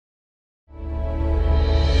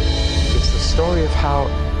how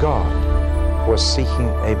God was seeking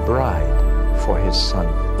a bride for his son.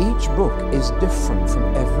 Each book is different from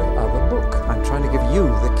every other book. I'm trying to give you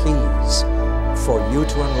the keys for you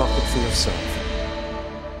to unlock it for yourself.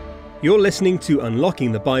 You're listening to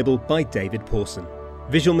Unlocking the Bible by David Pawson.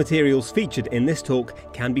 Visual materials featured in this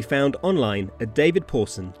talk can be found online at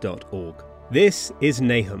davidpawson.org. This is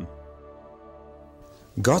Nahum.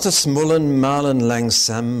 Gottes mullen malen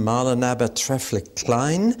langsam, malen aber trefflich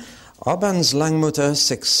klein, ob ans Langmutter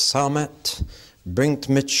sich saumet, bringt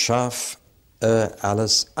mit Schaf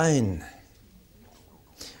alles ein.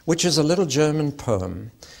 Which is a little German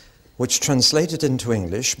poem which, translated into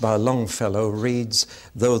English by Longfellow, reads,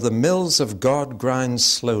 "Though the mills of God grind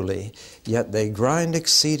slowly, yet they grind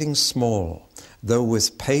exceeding small. Though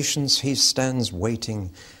with patience he stands waiting,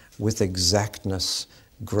 with exactness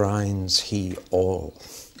grinds he all."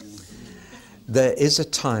 There is a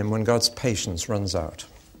time when God's patience runs out.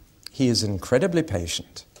 He is incredibly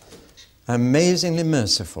patient, amazingly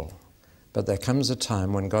merciful, but there comes a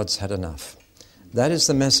time when God's had enough. That is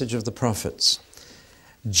the message of the prophets.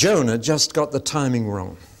 Jonah just got the timing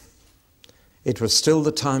wrong. It was still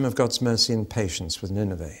the time of God's mercy and patience with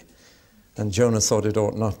Nineveh, and Jonah thought it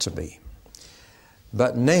ought not to be.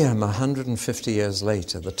 But Nahum, 150 years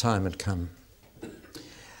later, the time had come.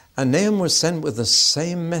 And Nahum was sent with the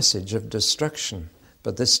same message of destruction,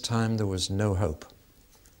 but this time there was no hope.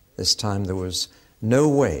 This time there was no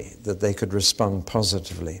way that they could respond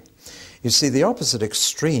positively. You see, the opposite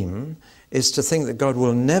extreme is to think that God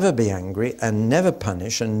will never be angry and never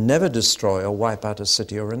punish and never destroy or wipe out a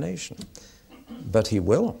city or a nation. But he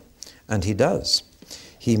will, and he does.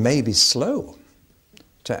 He may be slow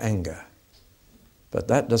to anger, but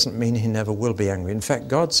that doesn't mean he never will be angry. In fact,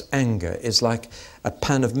 God's anger is like a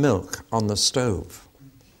pan of milk on the stove.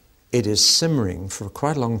 It is simmering for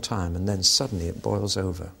quite a long time, and then suddenly it boils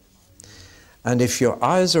over. And if your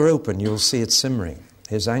eyes are open, you'll see it simmering.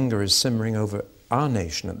 His anger is simmering over our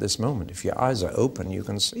nation at this moment. If your eyes are open, you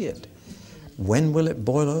can see it. When will it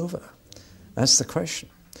boil over? That's the question.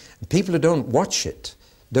 And people who don't watch it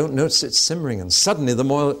don't notice it simmering, and suddenly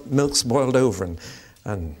the milk's boiled over,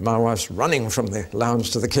 and my wife's running from the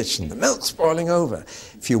lounge to the kitchen. The milk's boiling over.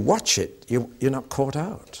 If you watch it, you're not caught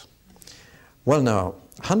out. Well, now,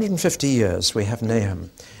 150 years we have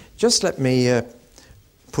Nahum. Just let me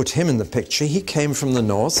put him in the picture. He came from the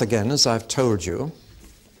north, again, as I've told you.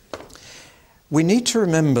 We need to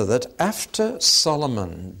remember that after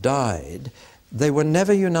Solomon died, they were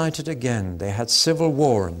never united again. They had civil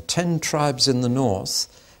war, and 10 tribes in the north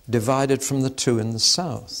divided from the 2 in the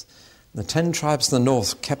south. The 10 tribes in the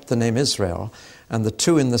north kept the name Israel, and the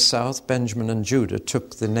 2 in the south, Benjamin and Judah,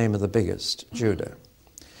 took the name of the biggest, Judah.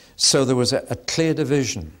 So there was a clear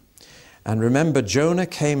division. And remember, Jonah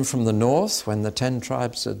came from the north when the 10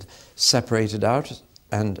 tribes had separated out,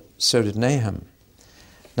 and so did Nahum.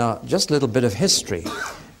 Now, just a little bit of history.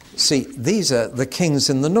 See, these are the kings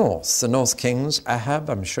in the north kings, Ahab.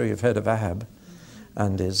 I'm sure you've heard of Ahab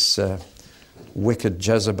and his wicked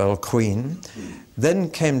Jezebel queen. Then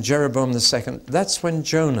came Jeroboam II. That's when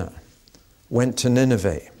Jonah went to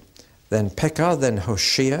Nineveh. Then Pekah, then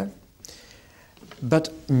Hoshea.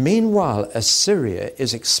 But meanwhile, Assyria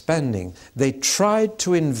is expanding. They tried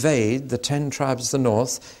to invade the 10 tribes of the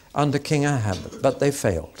north under King Ahab, but they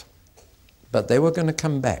failed. But they were going to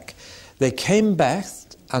come back. They came back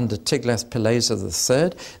under Tiglath-Pileser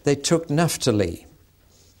III. They took Naphtali.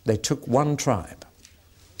 They took 1 tribe.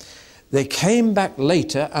 They came back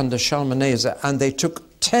later under Shalmaneser, and they took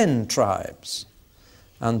 10 tribes.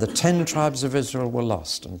 And the 10 tribes of Israel were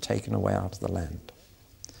lost and taken away out of the land.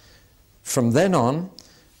 From then on,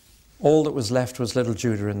 all that was left was little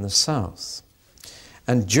Judah in the south.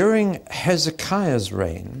 And during Hezekiah's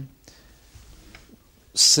reign,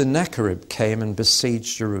 Sennacherib came and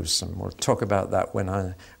besieged Jerusalem. We'll talk about that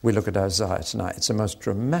when we look at Isaiah tonight. It's a most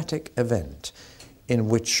dramatic event in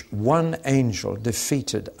which one angel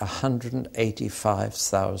defeated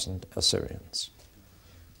 185,000 Assyrians.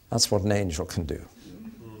 That's what an angel can do.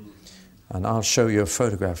 And I'll show you a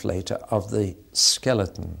photograph later of the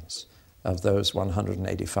skeletons of those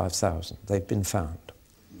 185,000. They've been found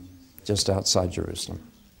just outside Jerusalem.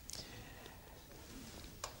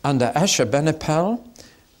 Under Ashurbanipal,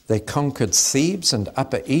 they conquered Thebes and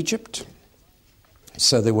Upper Egypt.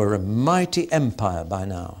 So they were a mighty empire by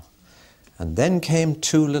now. And then came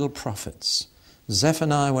 2 little prophets.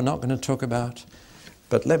 Zephaniah we're not going to talk about,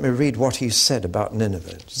 but let me read what he said about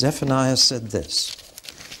Nineveh. Zephaniah said this.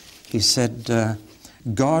 He said,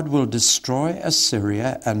 God will destroy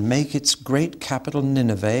Assyria and make its great capital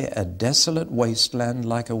Nineveh a desolate wasteland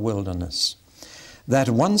like a wilderness. That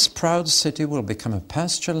once proud city will become a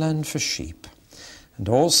pasture land for sheep. And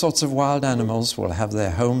all sorts of wild animals will have their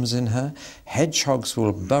homes in her. Hedgehogs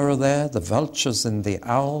will burrow there. The vultures and the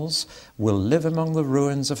owls will live among the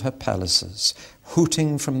ruins of her palaces,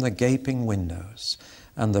 hooting from the gaping windows.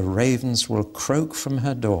 And the ravens will croak from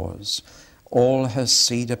her doors. All her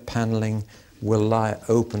cedar paneling will lie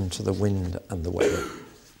open to the wind and the weather.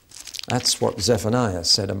 That's what Zephaniah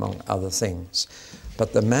said, among other things.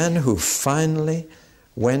 But the man who finally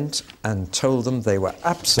went and told them they were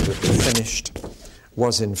absolutely finished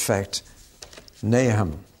was in fact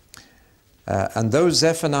Nahum. And though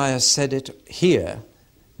Zephaniah said it here,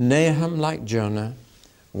 Nahum, like Jonah,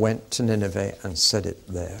 went to Nineveh and said it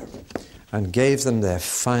there and gave them their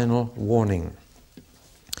final warning.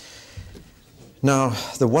 Now,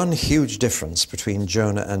 the one huge difference between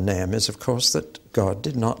Jonah and Nahum is, of course, that God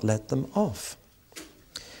did not let them off.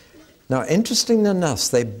 Now, interesting enough,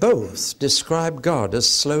 they both describe God as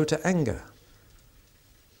slow to anger.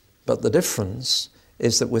 But the difference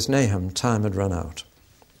is that with Nahum, time had run out.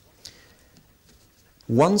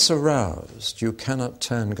 Once aroused, you cannot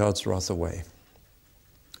turn God's wrath away.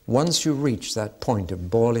 Once you reach that point of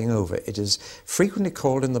boiling over, it is frequently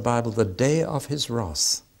called in the Bible the day of his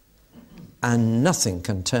wrath. And nothing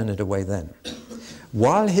can turn it away then.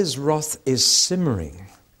 While his wrath is simmering,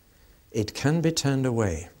 it can be turned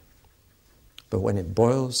away. But when it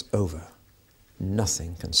boils over,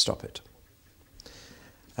 nothing can stop it.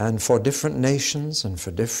 And for different nations and for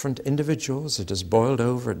different individuals, it has boiled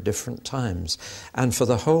over at different times. And for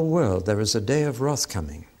the whole world, there is a day of wrath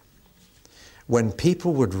coming when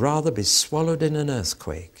people would rather be swallowed in an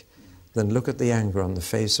earthquake than look at the anger on the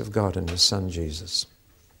face of God and his Son Jesus.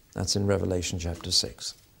 That's in Revelation chapter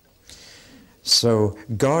 6. So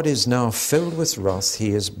God is now filled with wrath.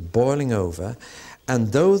 He is boiling over.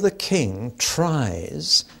 And though the king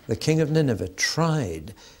tries, the king of Nineveh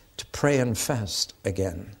tried to pray and fast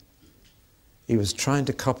again. He was trying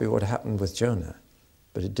to copy what happened with Jonah,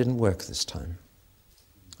 but it didn't work this time.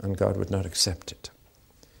 And God would not accept it.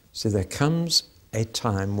 See, there comes a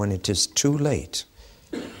time when it is too late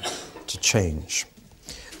to change.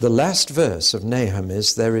 The last verse of Nahum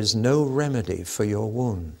is, "There is no remedy for your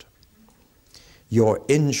wound. Your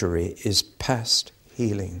injury is past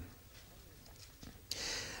healing."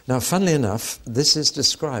 Now, funnily enough, this is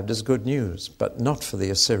described as good news, but not for the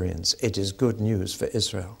Assyrians. It is good news for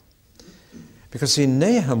Israel. Because, see,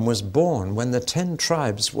 Nahum was born when the 10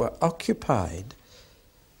 tribes were occupied.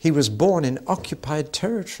 He was born in occupied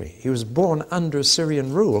territory. He was born under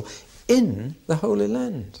Assyrian rule in the Holy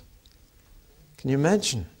Land. Can you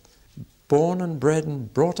imagine? Born and bred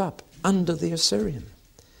and brought up under the Assyrian.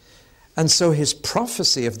 And so his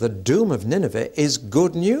prophecy of the doom of Nineveh is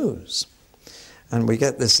good news. And we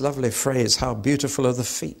get this lovely phrase, "How beautiful are the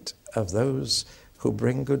feet of those who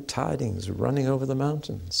bring good tidings, running over the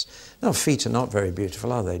mountains." Now, feet are not very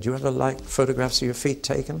beautiful, are they? Do you ever like photographs of your feet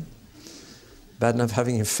taken? Bad enough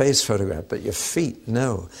having your face photographed, but your feet,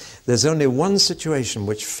 no. There's only one situation in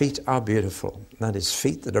which feet are beautiful, and that is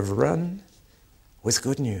feet that have run with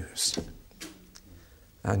good news.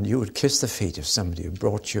 And you would kiss the feet of somebody who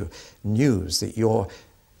brought you news that your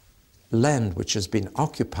land, which has been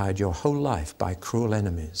occupied your whole life by cruel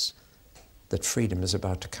enemies, that freedom is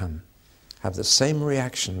about to come. Have the same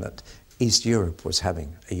reaction that East Europe was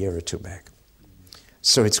having a year or two back.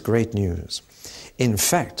 So it's great news. In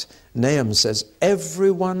fact, Nahum says,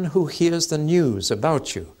 everyone who hears the news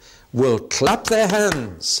about you will clap their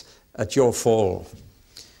hands at your fall.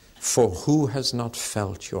 For who has not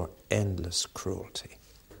felt your endless cruelty?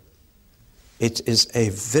 It is a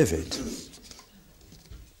vivid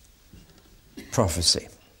prophecy.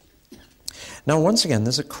 Now, once again,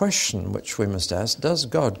 there's a question which we must ask. Does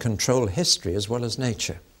God control history as well as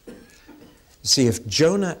nature? See, if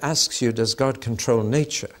Jonah asks you, does God control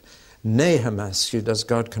nature? Nahum asks you, does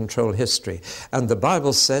God control history? And the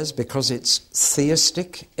Bible says, because it's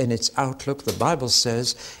theistic in its outlook, the Bible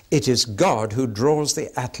says it is God who draws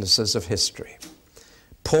the atlases of history.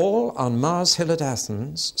 Paul, on Mars Hill at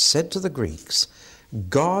Athens, said to the Greeks,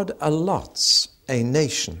 God allots a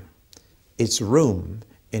nation its room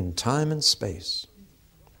in time and space.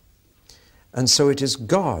 And so it is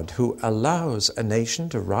God who allows a nation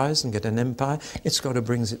to rise and get an empire. It's God who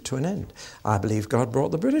brings it to an end. I believe God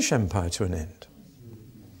brought the British Empire to an end.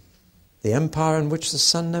 The empire in which the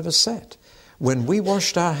sun never set. When we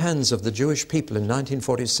washed our hands of the Jewish people in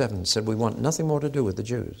 1947, said we want nothing more to do with the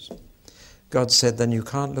Jews, God said, then you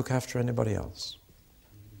can't look after anybody else.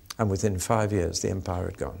 And within 5 years, the empire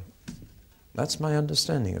had gone. That's my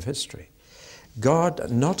understanding of history. God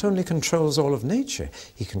not only controls all of nature,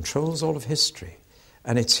 he controls all of history.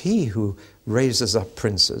 And it's he who raises up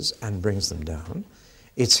princes and brings them down.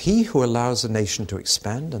 It's he who allows a nation to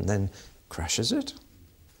expand and then crashes it.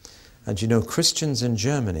 And you know, Christians in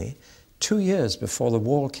Germany, 2 years before the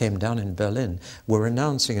wall came down in Berlin, were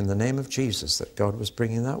announcing in the name of Jesus that God was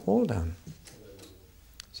bringing that wall down.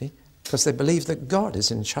 See? Because they believe that God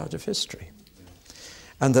is in charge of history.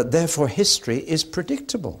 And that therefore history is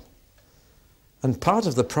predictable. And part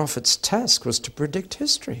of the prophet's task was to predict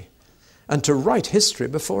history and to write history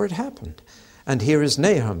before it happened. And here is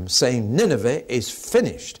Nahum saying Nineveh is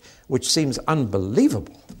finished, which seems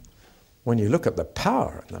unbelievable when you look at the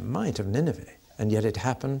power and the might of Nineveh. And yet it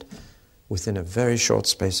happened within a very short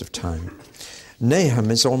space of time.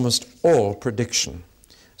 Nahum is almost all prediction.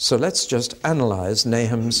 So let's just analyze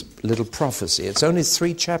Nahum's little prophecy. It's only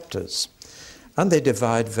 3 chapters, and they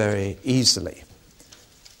divide very easily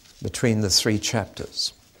between the 3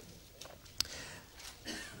 chapters.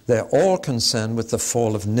 They're all concerned with the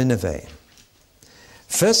fall of Nineveh.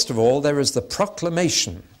 First of all, there is the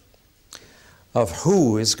proclamation of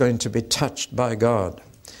who is going to be touched by God.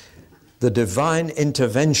 The divine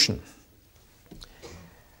intervention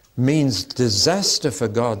means disaster for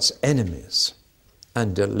God's enemies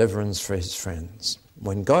and deliverance for his friends.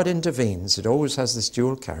 When God intervenes, it always has this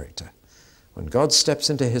dual character. When God steps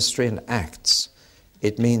into history and acts,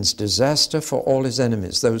 it means disaster for all his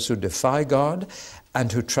enemies, those who defy God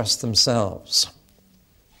and who trust themselves.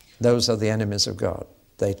 Those are the enemies of God.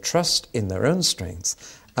 They trust in their own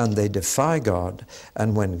strength and they defy God,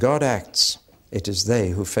 and when God acts, it is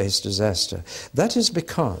they who face disaster. That is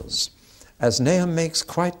because, as Nahum makes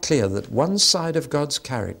quite clear, that one side of God's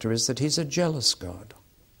character is that he's a jealous God.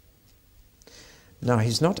 Now,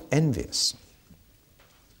 he's not envious.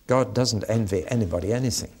 God doesn't envy anybody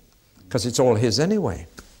anything, because it's all his anyway.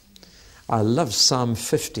 I love Psalm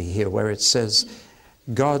 50 here, where it says,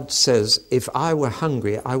 God says, if I were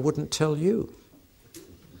hungry, I wouldn't tell you.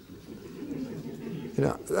 You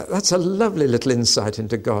know, that's a lovely little insight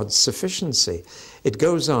into God's sufficiency. It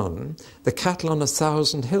goes on, the cattle on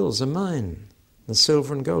 1,000 hills are mine. The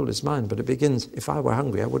silver and gold is mine. But it begins, if I were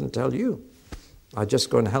hungry, I wouldn't tell you. I'd just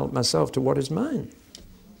go and help myself to what is mine.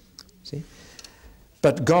 See?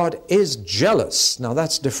 But God is jealous. Now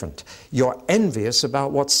that's different. You're envious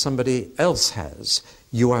about what somebody else has.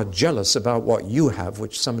 You are jealous about what you have,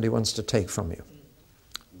 which somebody wants to take from you.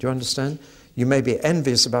 Do you understand? You may be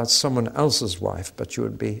envious about someone else's wife, but you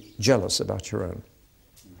would be jealous about your own.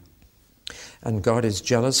 And God is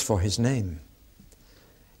jealous for his name.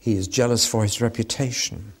 He is jealous for his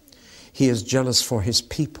reputation. He is jealous for his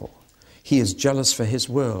people. He is jealous for his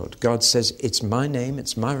world. God says, it's my name,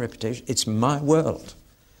 it's my reputation, it's my world.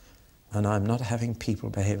 And I'm not having people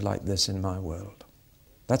behave like this in my world.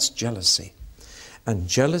 That's jealousy. And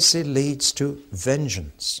jealousy leads to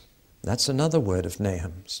vengeance. That's another word of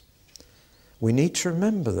Nahum's. We need to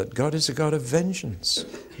remember that God is a God of vengeance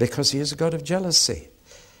because he is a God of jealousy.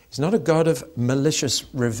 He's not a God of malicious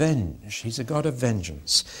revenge. He's a God of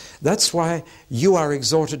vengeance. That's why you are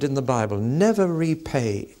exhorted in the Bible, never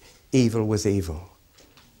repay evil with evil.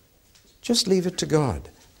 Just leave it to God.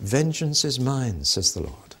 Vengeance is mine, says the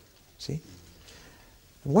Lord. See?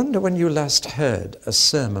 I wonder when you last heard a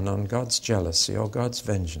sermon on God's jealousy or God's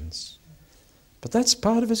vengeance. But that's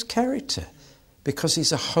part of his character, because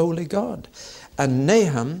he's a holy God. And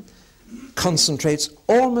Nahum concentrates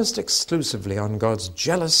almost exclusively on God's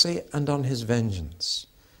jealousy and on his vengeance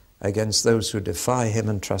against those who defy him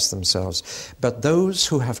and trust themselves. But those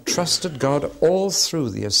who have trusted God all through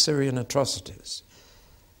the Assyrian atrocities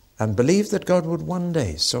and believe that God would one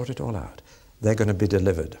day sort it all out, they're going to be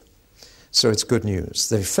delivered. So it's good news.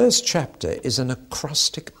 The first chapter is an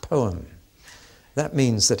acrostic poem. That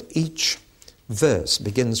means that each verse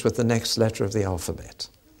begins with the next letter of the alphabet.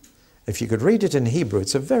 If you could read it in Hebrew,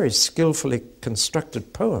 it's a very skillfully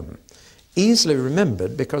constructed poem, easily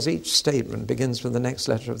remembered because each statement begins with the next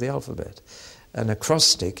letter of the alphabet. An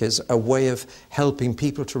acrostic is a way of helping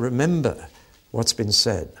people to remember what's been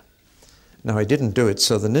said. Now, he didn't do it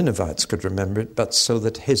so the Ninevites could remember it, but so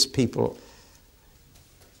that his people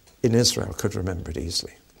in Israel could remember it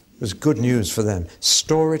easily. It was good news for them.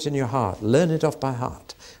 Store it in your heart. Learn it off by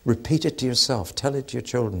heart. Repeat it to yourself. Tell it to your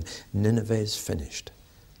children. Nineveh is finished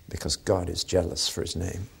because God is jealous for his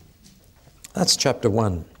name. That's chapter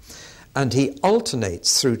 1. And he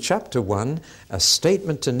alternates through chapter 1 a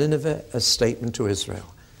statement to Nineveh, a statement to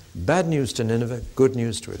Israel. Bad news to Nineveh, good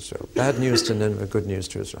news to Israel. Bad news to Nineveh, good news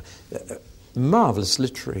to Israel. Marvelous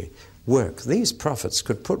literary work. These prophets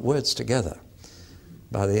could put words together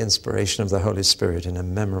by the inspiration of the Holy Spirit in a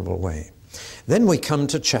memorable way. Then we come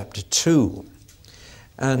to chapter 2.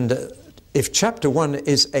 And If chapter 1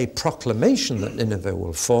 is a proclamation that Nineveh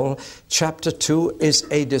will fall, chapter 2 is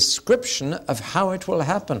a description of how it will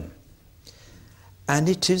happen. And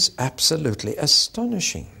it is absolutely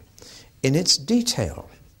astonishing in its detail.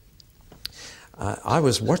 I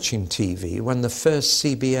was watching TV when the first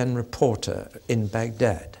CBN reporter in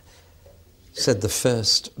Baghdad said the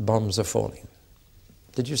first bombs are falling.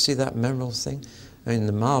 Did you see that memorable thing? I mean,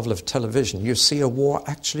 the marvel of television. You see a war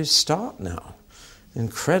actually start now.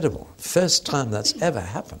 Incredible. First time that's ever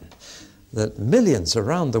happened, that millions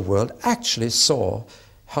around the world actually saw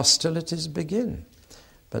hostilities begin.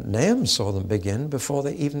 But Nahum saw them begin before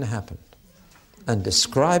they even happened, and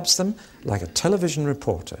describes them like a television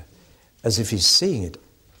reporter, as if he's seeing it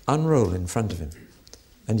unroll in front of him.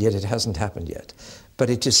 And yet it hasn't happened yet. But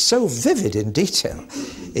it is so vivid in detail.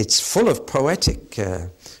 It's full of poetic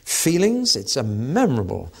feelings. It's a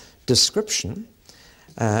memorable description.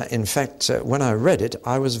 In fact, when I read it,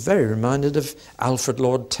 I was very reminded of Alfred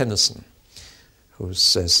Lord Tennyson, whose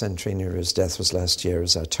century near his death was last year,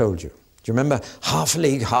 as I told you. Do you remember? Half a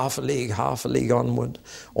league, half a league, half a league onward,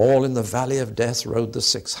 all in the valley of death rode the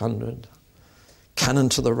 600. Cannon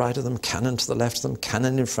to the right of them, cannon to the left of them,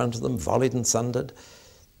 cannon in front of them, volleyed and thundered.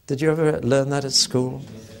 Did you ever learn that at school?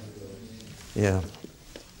 Yeah.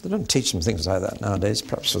 They don't teach them things like that nowadays,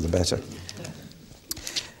 perhaps for the better.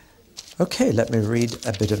 Okay, let me read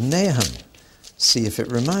a bit of Nahum, see if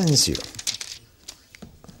it reminds you.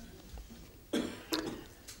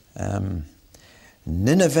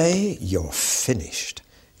 Nineveh, you're finished.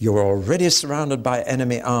 You're already surrounded by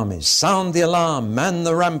enemy armies. Sound the alarm, man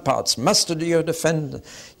the ramparts, muster your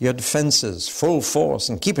defenses, full force,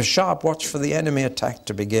 and keep a sharp watch for the enemy attack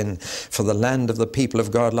to begin. For the land of the people of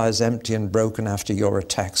God lies empty and broken after your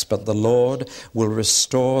attacks, but the Lord will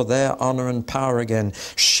restore their honor and power again.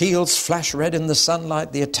 Shields flash red in the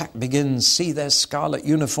sunlight, the attack begins. See their scarlet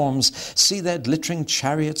uniforms, see their glittering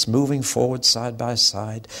chariots moving forward side by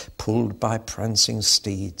side, pulled by prancing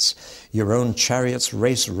steeds. Your own chariots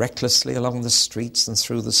race recklessly along the streets and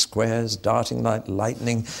through the squares, darting like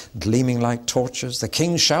lightning, gleaming like torches. The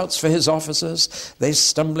king shouts for his officers. They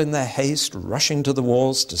stumble in their haste, rushing to the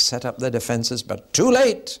walls to set up their defenses, but too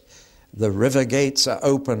late. The river gates are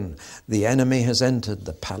open. The enemy has entered.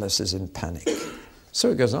 The palace is in panic. So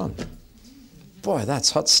it goes on. Boy,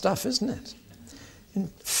 that's hot stuff, isn't it? And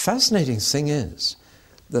fascinating thing is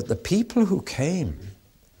that the people who came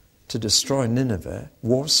to destroy Nineveh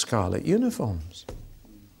wore scarlet uniforms.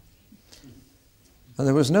 And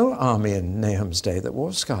there was no army in Nahum's day that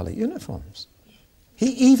wore scarlet uniforms. He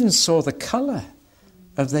even saw the color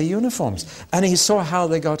of their uniforms. And he saw how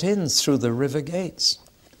they got in through the river gates.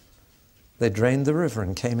 They drained the river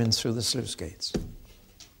and came in through the sluice gates.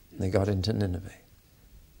 They got into Nineveh.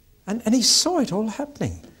 And he saw it all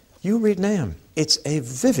happening. You read Nahum. It's a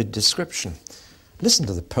vivid description. Listen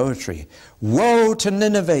to the poetry. Woe to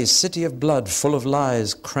Nineveh, city of blood, full of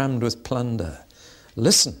lies, crammed with plunder.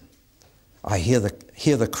 Listen. I hear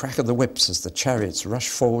the crack of the whips as the chariots rush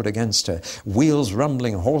forward against her, wheels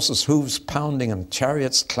rumbling, horses' hooves pounding, and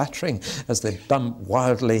chariots clattering as they bump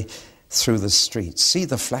wildly through the streets. See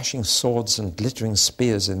the flashing swords and glittering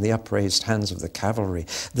spears in the upraised hands of the cavalry.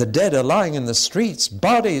 The dead are lying in the streets,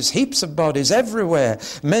 bodies, heaps of bodies everywhere.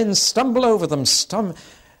 Men stumble over them,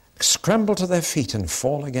 scramble to their feet and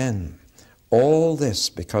fall again. All this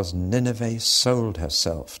because Nineveh sold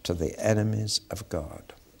herself to the enemies of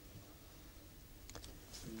God.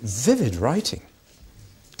 Vivid writing.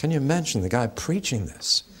 Can you imagine the guy preaching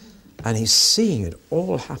this? And he's seeing it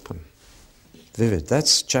all happen. Vivid.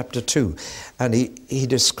 That's chapter 2. And he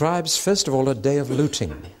describes, first of all, a day of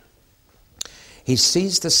looting. He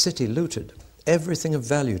sees the city looted, everything of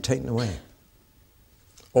value taken away.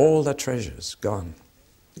 All their treasures gone.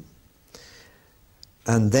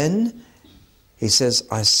 And then he says,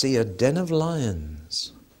 I see a den of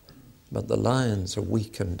lions, but the lions are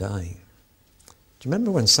weak and dying. Do you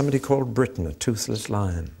remember when somebody called Britain a toothless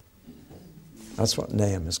lion? That's what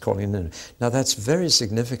Nahum is calling Nineveh. Now that's very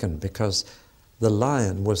significant because the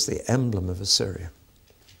lion was the emblem of Assyria.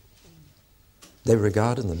 They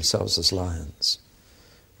regarded themselves as lions.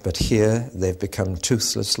 But here they've become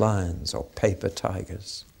toothless lions or paper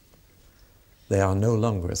tigers. They are no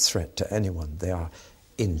longer a threat to anyone. They are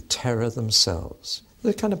in terror themselves.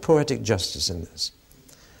 There's a kind of poetic justice in this.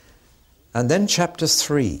 And then chapter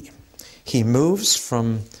 3. He moves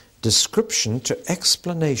from description to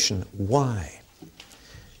explanation. Why?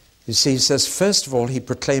 You see, he says, first of all, he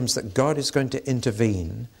proclaims that God is going to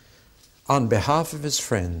intervene on behalf of his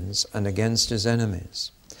friends and against his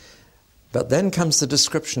enemies. But then comes the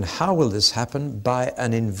description. How will this happen? By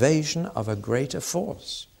an invasion of a greater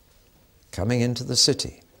force coming into the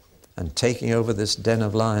city. and taking over this den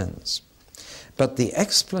of lions. But the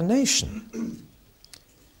explanation,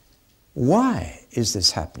 why is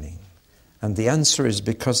this happening? And the answer is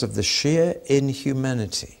because of the sheer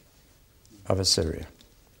inhumanity of Assyria.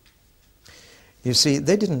 You see,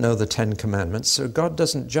 they didn't know the Ten Commandments, so God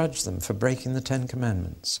doesn't judge them for breaking the Ten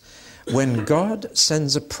Commandments. When God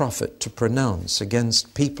sends a prophet to pronounce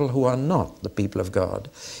against people who are not the people of God,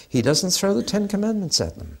 he doesn't throw the Ten Commandments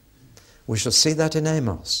at them. We shall see that in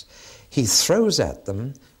Amos. He throws at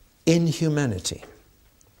them inhumanity,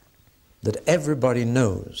 that everybody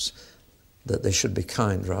knows that they should be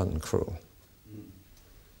kind rather than cruel.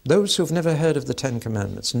 Those who've never heard of the Ten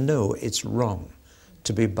Commandments know it's wrong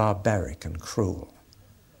to be barbaric and cruel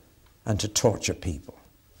and to torture people.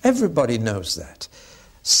 Everybody knows that.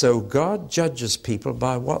 So God judges people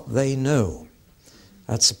by what they know.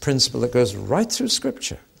 That's a principle that goes right through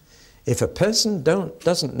Scripture. If a person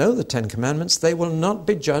doesn't know the Ten Commandments, they will not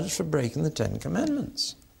be judged for breaking the Ten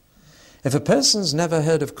Commandments. If a person's never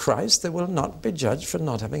heard of Christ, they will not be judged for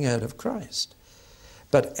not having heard of Christ.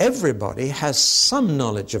 But everybody has some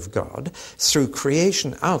knowledge of God through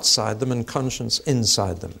creation outside them and conscience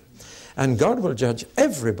inside them. And God will judge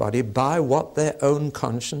everybody by what their own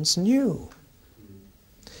conscience knew.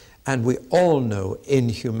 And we all know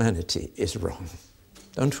inhumanity is wrong,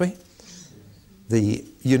 don't we? The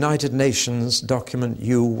United Nations document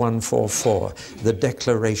U-144, the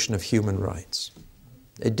Declaration of Human Rights.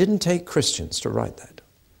 It didn't take Christians to write that.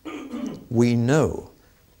 We know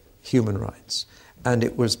human rights. And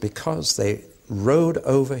it was because they rode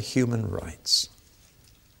over human rights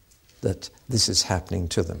that this is happening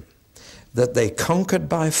to them. That they conquered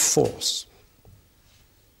by force.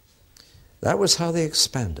 That was how they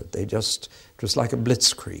expanded. It was like a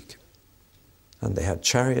blitzkrieg. And they had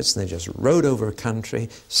chariots and they just rode over a country,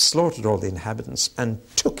 slaughtered all the inhabitants and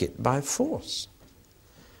took it by force.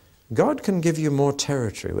 God can give you more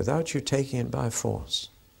territory without you taking it by force.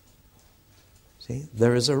 See,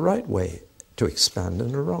 there is a right way to expand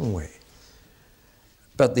and a wrong way.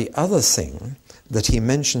 But the other thing that he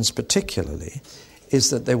mentions particularly is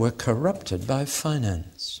that they were corrupted by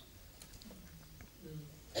finance.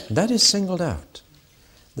 That is singled out,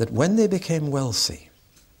 that when they became wealthy,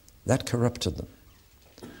 that corrupted them,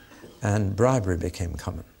 and bribery became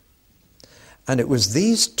common. And it was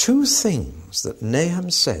these two things that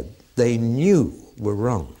Nahum said they knew were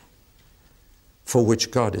wrong, for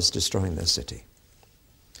which God is destroying their city.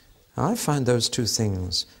 I find those two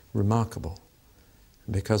things remarkable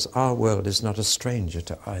because our world is not a stranger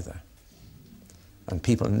to either. And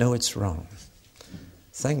people know it's wrong.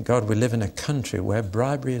 Thank God we live in a country where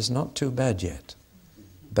bribery is not too bad yet,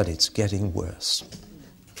 but it's getting worse.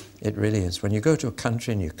 It really is. When you go to a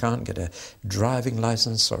country and you can't get a driving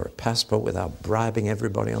license or a passport without bribing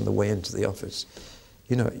everybody on the way into the office,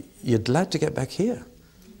 you're glad to get back here.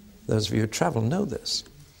 Those of you who travel know this.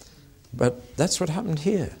 But that's what happened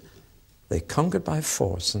here. They conquered by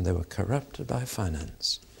force and they were corrupted by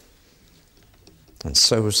finance. And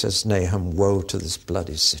so says Nahum, woe to this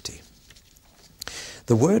bloody city.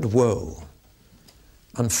 The word woe,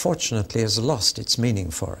 unfortunately, has lost its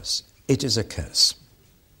meaning for us. It is a curse.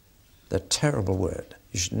 A terrible word.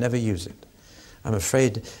 You should never use it. I'm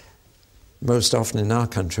afraid most often in our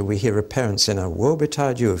country we hear a parent say, now, woe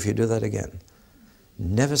betide you if you do that again.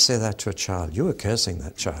 Never say that to a child. You are cursing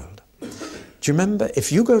that child. Do you remember,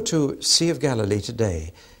 if you go to Sea of Galilee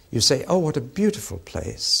today, you say, oh, what a beautiful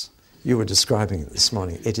place. You were describing it this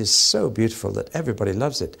morning. It is so beautiful that everybody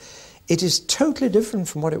loves it. It is totally different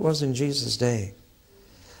from what it was in Jesus' day.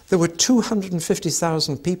 There were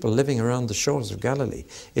 250,000 people living around the shores of Galilee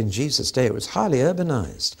in Jesus' day. It was highly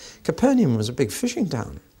urbanized. Capernaum was a big fishing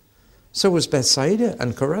town. So was Bethsaida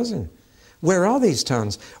and Chorazin. Where are these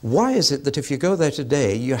towns? Why is it that if you go there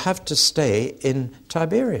today, you have to stay in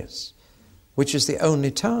Tiberias, which is the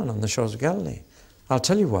only town on the shores of Galilee? I'll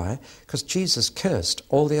tell you why. Because Jesus cursed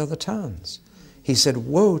all the other towns. He said,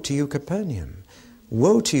 woe to you, Capernaum.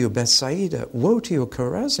 Woe to you, Bethsaida. Woe to you,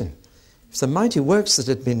 Chorazin. If the mighty works that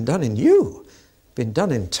had been done in you, been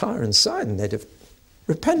done in Tyre and Sidon, they'd have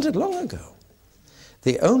repented long ago.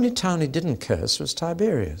 The only town he didn't curse was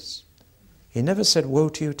Tiberias. He never said, woe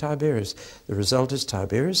to you, Tiberias. The result is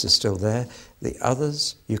Tiberias is still there. The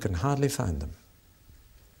others, you can hardly find them.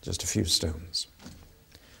 Just a few stones.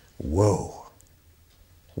 Woe.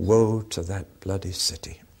 Woe to that bloody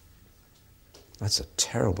city. That's a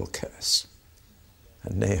terrible curse.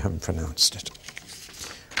 And Nahum pronounced it.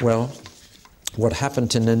 Well, what happened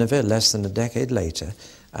to Nineveh less than a decade later,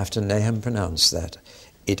 after Nahum pronounced that,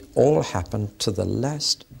 it all happened to the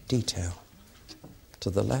last detail. To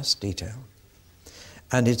the last detail.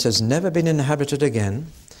 And it has never been inhabited again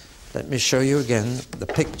Let me show you again the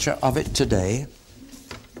picture of it today.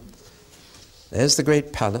 There's the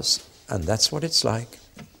great palace, and that's what it's like.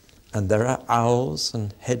 And there are owls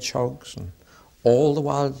and hedgehogs and all the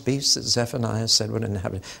wild beasts that Zephaniah said would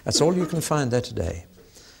inhabit. That's all you can find there today.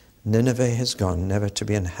 Nineveh has gone, never to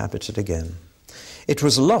be inhabited again. It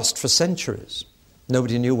was lost for centuries.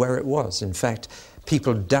 Nobody knew where it was. In fact,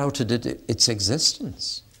 people doubted its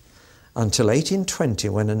existence until 1820,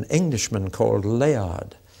 when an Englishman called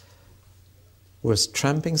Layard was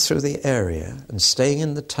tramping through the area and staying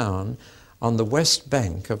in the town on the west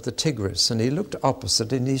bank of the Tigris, and he looked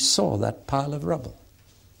opposite and he saw that pile of rubble.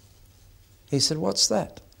 He said, "What's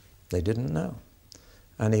that?" They didn't know.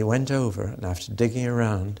 And he went over, and after digging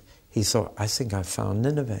around, he thought, "I think I found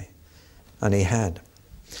Nineveh." And he had.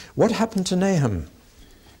 What happened to Nahum?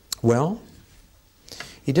 Well,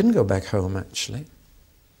 he didn't go back home, actually.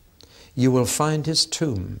 You will find his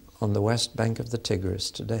tomb on the west bank of the Tigris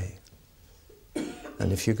today.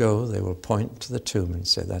 And if you go, they will point to the tomb and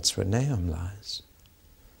say, "That's where Nahum lies."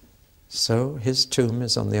 So his tomb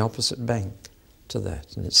is on the opposite bank to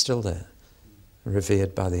that, and it's still there,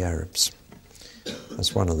 revered by the Arabs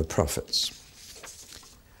as one of the prophets.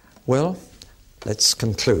 Well, let's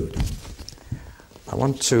conclude. I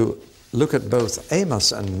want to look at both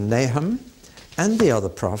Amos and Nahum and the other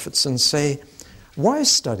prophets and say, why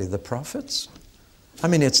study the prophets? I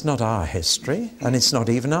mean, it's not our history, and it's not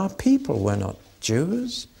even our people. We're not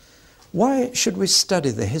Jews. Why should we study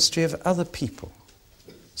the history of other people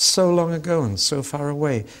so long ago and so far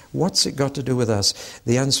away? What's it got to do with us?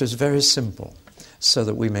 The answer is very simple, so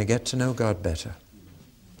that we may get to know God better.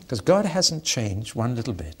 Because God hasn't changed one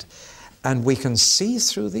little bit. And we can see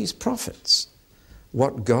through these prophets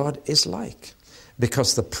what God is like,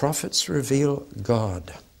 because the prophets reveal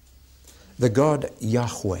God, the God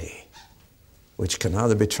Yahweh, which can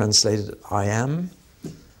either be translated I am,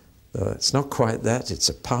 though it's not quite that, it's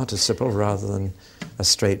a participle rather than a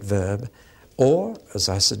straight verb, or, as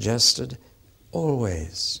I suggested,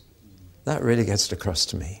 always. That really gets it across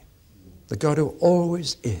to me. The God who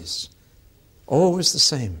always is, always the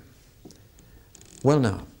same. Well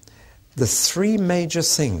now, the three major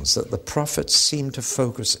things that the prophets seem to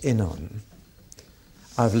focus in on,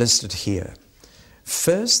 I've listed here.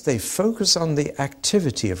 First, they focus on the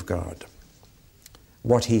activity of God,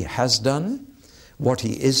 what he has done, what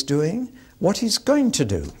he is doing, what he's going to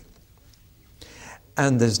do.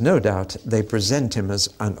 And there's no doubt they present him as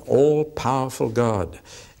an all-powerful God.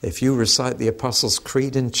 If you recite the Apostles'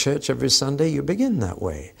 Creed in church every Sunday, you begin that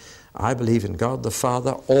way. I believe in God the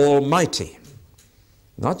Father Almighty.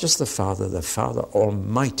 Not just the Father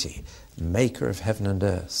Almighty, maker of heaven and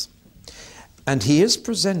earth. And he is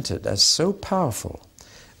presented as so powerful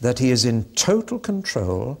that he is in total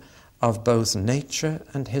control of both nature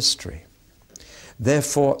and history.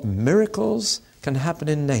 Therefore, miracles can happen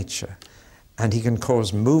in nature, and he can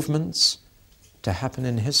cause movements to happen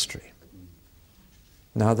in history.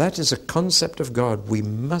 Now, that is a concept of God we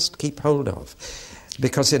must keep hold of,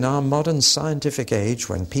 because in our modern scientific age,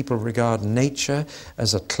 when people regard nature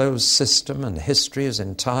as a closed system and history as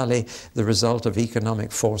entirely the result of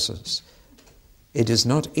economic forces, it is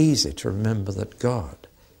not easy to remember that God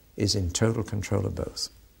is in total control of both.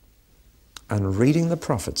 And reading the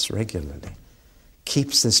prophets regularly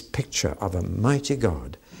keeps this picture of a mighty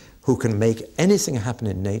God who can make anything happen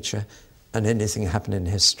in nature and anything happen in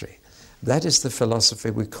history. That is the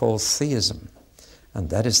philosophy we call theism, and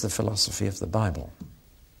that is the philosophy of the Bible.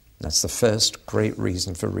 That's the first great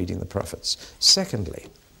reason for reading the prophets. Secondly,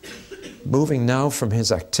 moving now from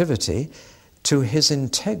his activity to his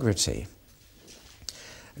integrity.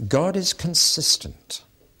 God is consistent.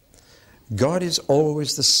 God is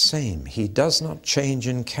always the same. He does not change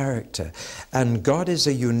in character. And God is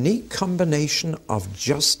a unique combination of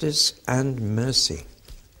justice and mercy.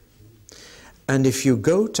 And if you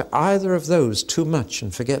go to either of those too much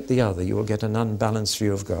and forget the other, you will get an unbalanced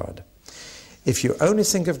view of God. If you only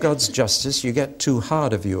think of God's justice, you get too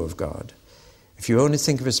hard a view of God. If you only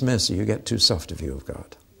think of his mercy, you get too soft a view of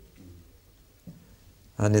God.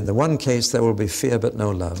 And in the one case, there will be fear but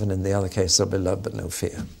no love, and in the other case, there will be love but no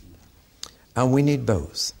fear. And we need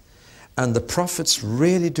both. And the prophets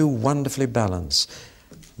really do wonderfully balance.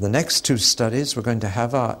 The next two studies we're going to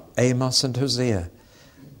have are Amos and Hosea.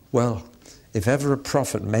 Well, if ever a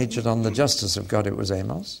prophet majored on the justice of God, it was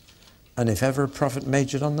Amos. And if ever a prophet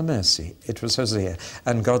majored on the mercy, it was Hosea.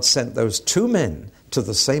 And God sent those two men to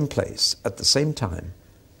the same place at the same time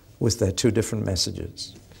with their two different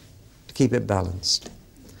messages to keep it balanced.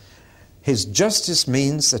 His justice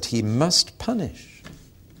means that he must punish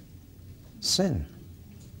sin.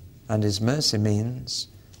 And his mercy means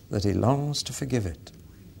that he longs to forgive it.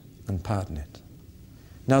 and pardon it.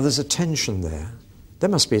 Now there's a tension there. There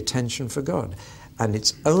must be a tension for God. And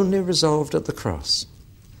it's only resolved at the cross.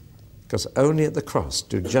 Because only at the cross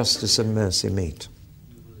do justice and mercy meet.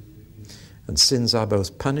 And sins are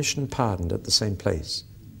both punished and pardoned at the same place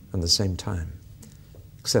and the same time.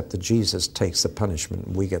 Except that Jesus takes the punishment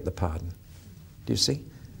and we get the pardon. Do you see?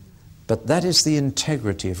 But that is the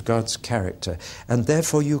integrity of God's character. And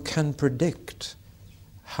therefore you can predict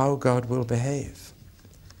how God will behave.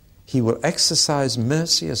 He will exercise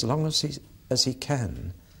mercy as long as he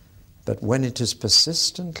can. But when it is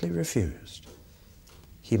persistently refused,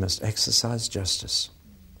 he must exercise justice.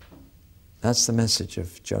 That's the message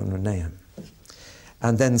of Jonah and Nahum.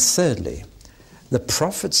 And then thirdly, the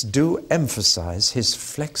prophets do emphasize his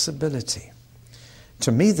flexibility.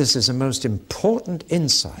 To me, this is a most important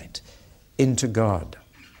insight into God.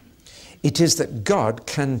 It is that God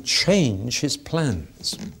can change his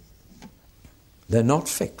plans. They're not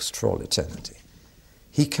fixed for all eternity.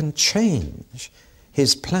 He can change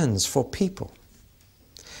his plans for people,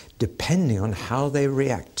 depending on how they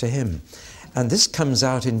react to him. And this comes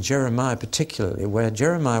out in Jeremiah particularly, where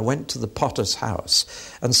Jeremiah went to the potter's house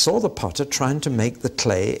and saw the potter trying to make the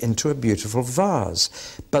clay into a beautiful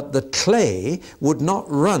vase. But the clay would not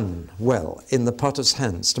run well in the potter's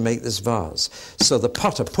hands to make this vase. So the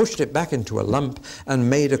potter pushed it back into a lump and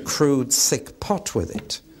made a crude, thick pot with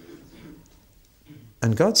it.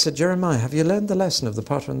 And God said, Jeremiah, have you learned the lesson of the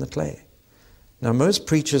potter and the clay? Now, most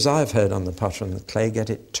preachers I've heard on the potter and the clay get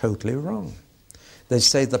it totally wrong. They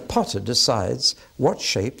say the potter decides what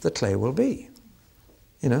shape the clay will be.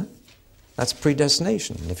 You know, that's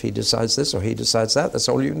predestination. If he decides this or he decides that, that's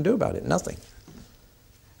all you can do about it, nothing.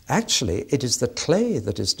 Actually, it is the clay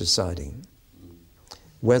that is deciding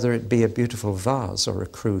whether it be a beautiful vase or a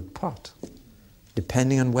crude pot,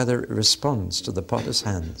 depending on whether it responds to the potter's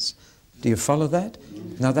hands. Do you follow that?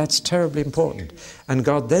 Now that's terribly important. And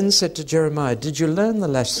God then said to Jeremiah, did you learn the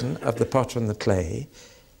lesson of the potter and the clay?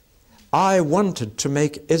 I wanted to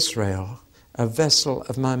make Israel a vessel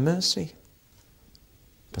of my mercy,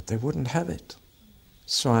 but they wouldn't have it.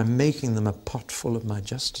 So I'm making them a pot full of my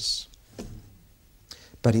justice.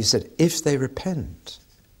 But he said, if they repent,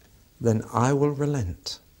 then I will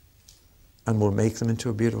relent and will make them into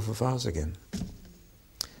a beautiful vase again.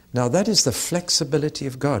 Now that is the flexibility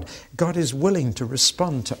of God. God is willing to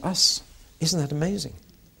respond to us. Isn't that amazing?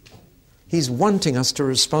 He's wanting us to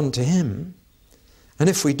respond to him. And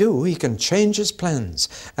if we do, he can change his plans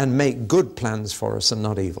and make good plans for us and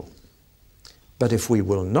not evil. But if we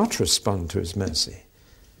will not respond to his mercy,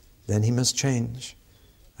 then he must change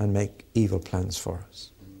and make evil plans for us.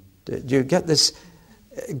 Do you get this?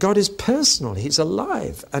 God is personal. He's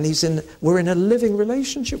alive. And we're in a living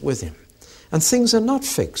relationship with him. And things are not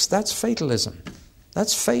fixed. That's fatalism.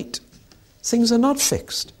 That's fate. Things are not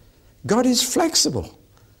fixed. God is flexible.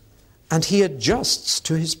 And he adjusts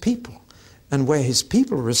to his people. And where his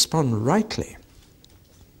people respond rightly,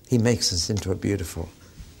 he makes us into a beautiful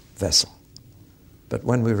vessel. But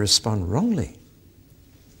when we respond wrongly,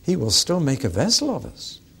 he will still make a vessel of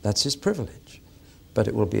us. That's his privilege. But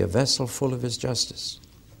it will be a vessel full of his justice.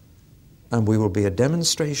 And we will be a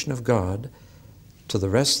demonstration of God to the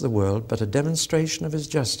rest of the world, but a demonstration of his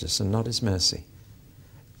justice and not his mercy.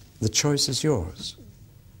 The choice is yours.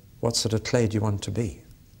 What sort of clay do you want to be?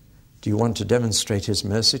 Do you want to demonstrate his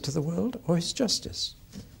mercy to the world or his justice?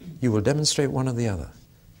 You will demonstrate one or the other.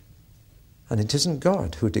 And it isn't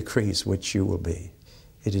God who decrees which you will be.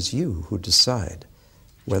 It is you who decide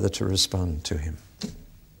whether to respond to him.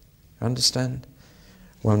 Understand?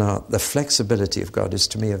 Well, now, the flexibility of God is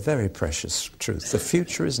to me a very precious truth. The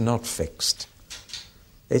future is not fixed.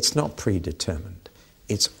 It's not predetermined.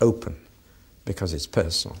 It's open because it's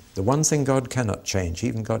personal. The one thing God cannot change,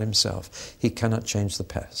 even God himself, he cannot change the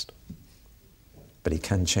past. But he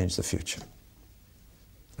can change the future.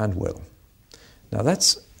 And will. Now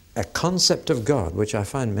that's a concept of God which I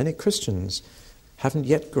find many Christians haven't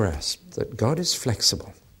yet grasped, that God is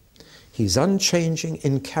flexible. He's unchanging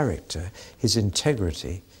in character. His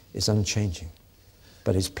integrity is unchanging.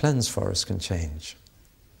 But his plans for us can change.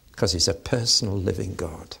 Because he's a personal living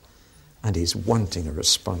God. And he's wanting a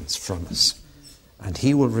response from us. And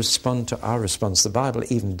he will respond to our response. The Bible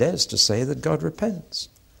even dares to say that God repents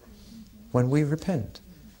when we repent.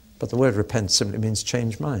 But the word repent simply means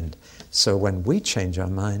change mind. So when we change our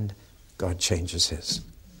mind, God changes his.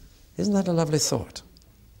 Isn't that a lovely thought?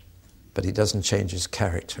 But he doesn't change his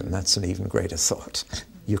character, and that's an even greater thought.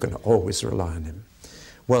 You can always rely on him.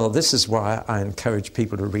 Well, this is why I encourage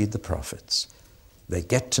people to read the prophets. They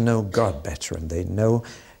get to know God better, and they know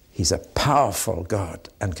He's a powerful God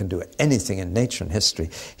and can do anything in nature and history.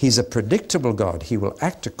 He's a predictable God. He will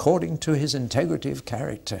act according to his integrity of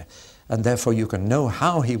character, and therefore you can know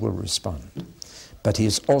how he will respond. But he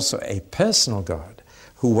is also a personal God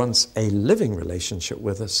who wants a living relationship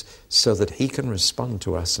with us so that he can respond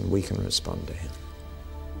to us and we can respond to him.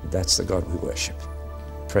 That's the God we worship.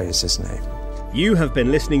 Praise his name. You have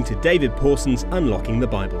been listening to David Pawson's Unlocking the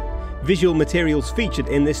Bible. Visual materials featured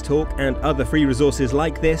in this talk and other free resources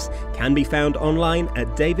like this can be found online at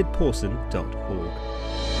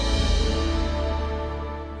davidpawson.org.